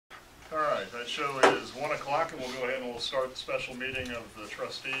All right, that show is 1 o'clock, and we'll go ahead and we'll start the special meeting of the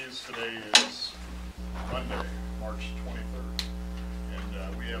trustees. Today is Monday, March 23rd,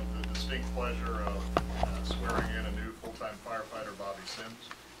 and we have the distinct pleasure of swearing in a new full-time firefighter, Bobby Symes.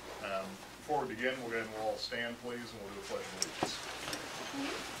 Before we begin, we'll go ahead and we'll all stand, please, and we'll do a pledge of allegiance.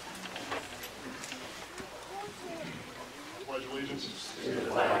 Pledge allegiance to the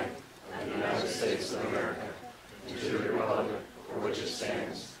flag of the United States of America, and to the republic for which it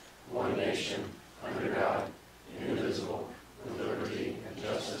stands, one nation, under God, indivisible, with liberty and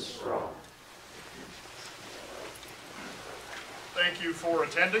justice for all. Thank you for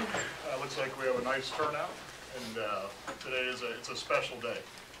attending. Looks like we have a nice turnout, and today is it's a special day.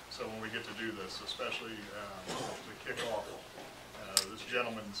 So when we get to do this, especially to kick off this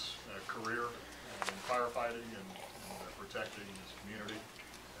gentleman's career in firefighting and protecting his community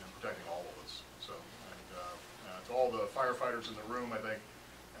and protecting all of us. So, and to all the firefighters in the room, I think,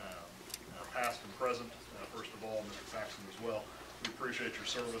 past and present, first of all, Mr. Paxton as well, we appreciate your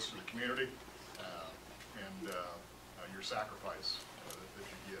service to the community and your sacrifice that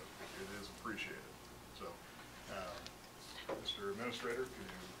you give. It is appreciated. So, Mr. Administrator, can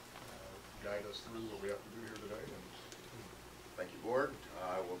you guide us through what we have to do here today? Thank you, Board.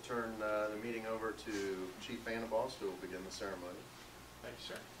 I will turn the meeting over to Chief Vandenboss, who will begin the ceremony. Thank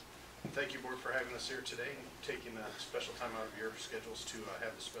you, sir. Thank you, Board, for having us here today and taking a special time out of your schedules to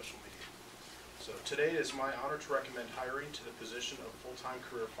have this special meeting. So today it is my honor to recommend hiring to the position of full-time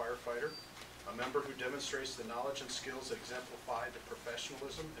career firefighter, a member who demonstrates the knowledge and skills that exemplify the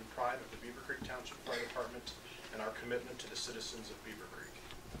professionalism and pride of the Beavercreek Township Fire Department and our commitment to the citizens of Beavercreek.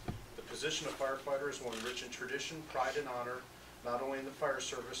 The position of firefighter is one rich in tradition, pride, and honor, not only in the fire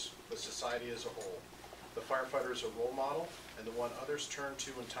service, but society as a whole. The firefighter is a role model and the one others turn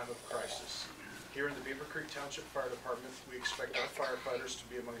to in time of crisis. Here in the Beavercreek Township Fire Department, we expect our firefighters to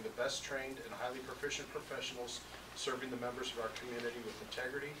be among the best trained and highly proficient professionals serving the members of our community with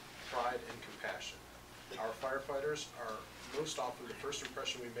integrity, pride, and compassion. Our firefighters are most often the first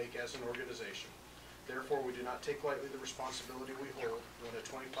impression we make as an organization. Therefore, we do not take lightly the responsibility we hold when a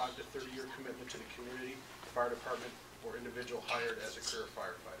 25 to 30-year commitment to the community, fire department, or individual hired as a career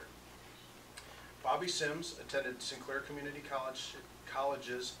firefighter. Bobby Symes attended Sinclair Community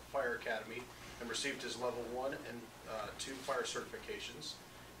College's Fire Academy and received his level 1 and 2 fire certifications.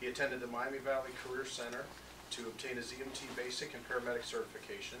 He attended the Miami Valley Career Center to obtain his EMT basic and paramedic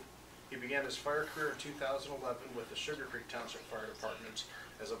certification. He began his fire career in 2011 with the Sugar Creek Township Fire Department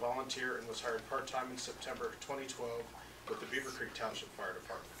as a volunteer and was hired part-time in September 2012 with the Beavercreek Township Fire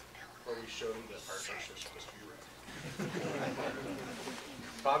Department, where we showed him that fire trucks are supposed to be red.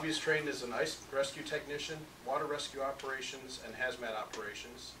 Bobby is trained as an ice rescue technician, water rescue operations, and hazmat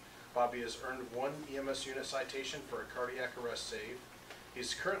operations. Bobby has earned 1 EMS unit citation for a cardiac arrest save.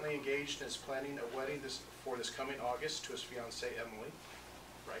 He's currently engaged and is planning a wedding for this coming August to his fiancée, Emily.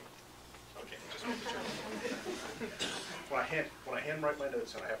 Right? Okay, just making sure. When I handwrite my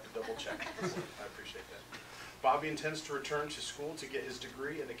notes, and I have to double check. I appreciate that. Bobby intends to return to school to get his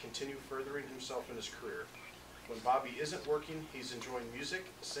degree and to continue furthering himself in his career. When Bobby isn't working, he's enjoying music,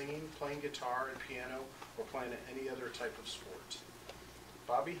 singing, playing guitar and piano, or playing any other type of sport.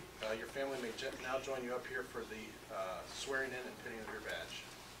 Bobby, your family may now join you up here for the swearing in and pinning of your badge.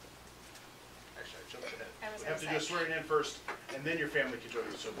 Actually, I jumped ahead. We have to do a swearing in first, and then your family can join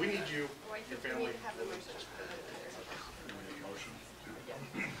you. So we need you, your family. Motion?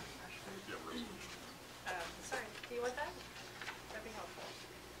 Sorry, do you want that? That'd be helpful.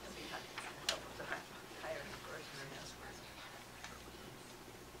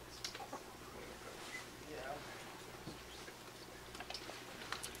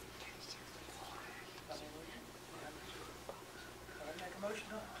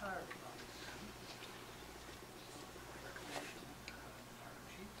 Motion to hire Bobby Symes. Recommendation fire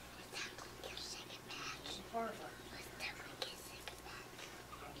chief. Firefighter.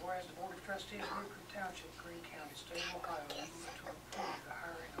 Whereas the Board of Trustees of Beavercreek Township, Greene County, State of Ohio, move to approve the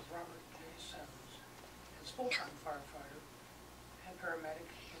hiring of Robert J. Symes as full-time firefighter and paramedic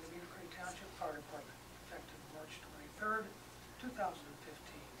in the Beavercreek Township Fire Department, effective March 23rd, 2015.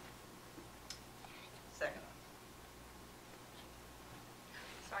 Second.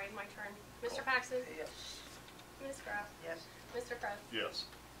 Sorry, my turn. Mr. Paxton? Yes. Ms. Graff? Yes. Mr. Kress?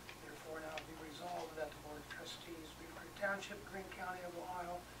 Yes. Therefore, now be resolved that the Board of Trustees, Beavercreek Township, Greene County of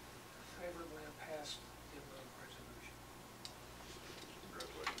Ohio, favorably have passed the above resolution.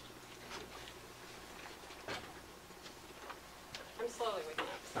 Congratulations. I'm slowly waking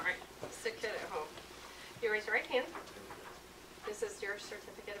up, sorry. Sick kid at home. You raise your right hand. This is your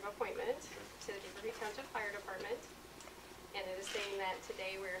certificate of appointment to the Beavercreek Township Fire Department. And it is saying that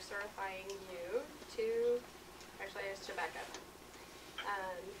today we are certifying you to, actually I should back up,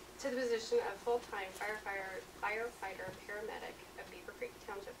 to the position of full-time firefighter, paramedic of Beavercreek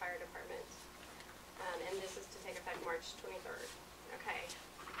Township Fire Department. And this is to take effect March 23rd. Okay,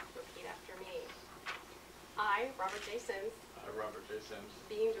 repeat after me. I, Robert J. Symes, I, Robert J. Symes,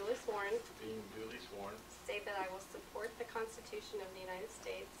 being duly sworn, say that I will support the Constitution of the United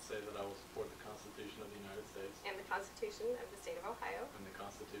States say that I will support the Constitution of the United States and the Constitution of the State of Ohio, and the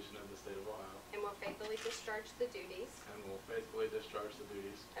Constitution of the State of Ohio, and will faithfully discharge the duties and will faithfully discharge the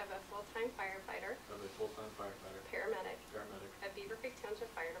duties of a full-time firefighter, of a full-time firefighter, paramedic paramedic of Beavercreek Township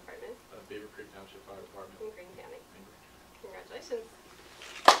Fire Department of Beavercreek Township Fire Department in Greene County. in Greene County. Congratulations.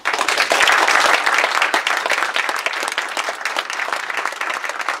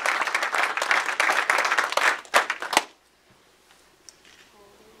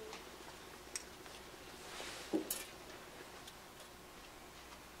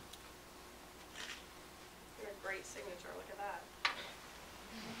 What a great signature, look at that.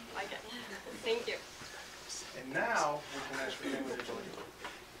 Like it. Thank you. And now, we can ask for family to join you.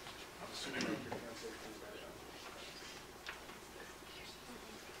 I'm assuming that your fiancé comes back up.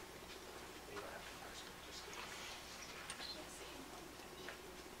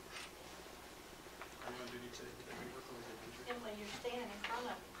 Are you gonna do need to take a work or is it picture? Emily, you're standing in front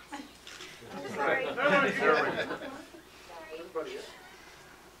of me. Sorry. Everybody is.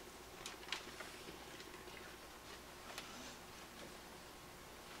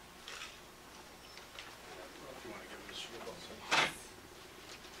 If you want to give him the shield also.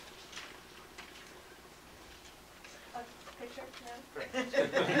 Picture, no?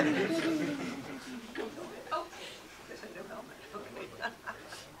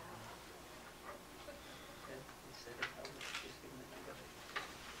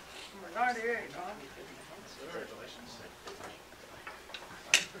 Number 98, Don. Congratulations.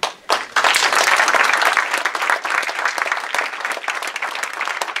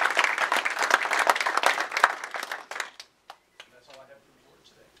 That's all I have for the board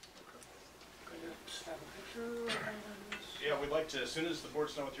today. Let's have a picture. Yeah, we'd like to, as soon as the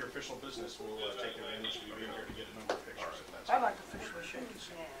board's done with your official business, we'll take advantage of you being here to get a number of pictures. if that's I'd like to officially shake his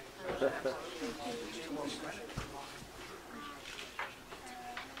hand.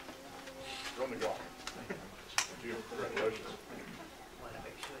 You're on the go. Congratulations.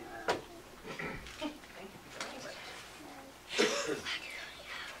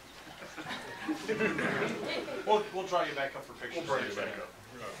 We'll draw you back up for pictures. We'll bring you back up.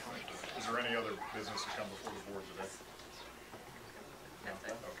 Is there any other business to come before the board today? No?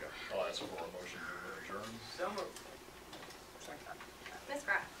 Okay, I'll ask for a motion to adjourn. Ms.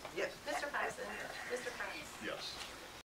 Graff. Yes. Mr. Patterson. Mr. Kratz. Yes.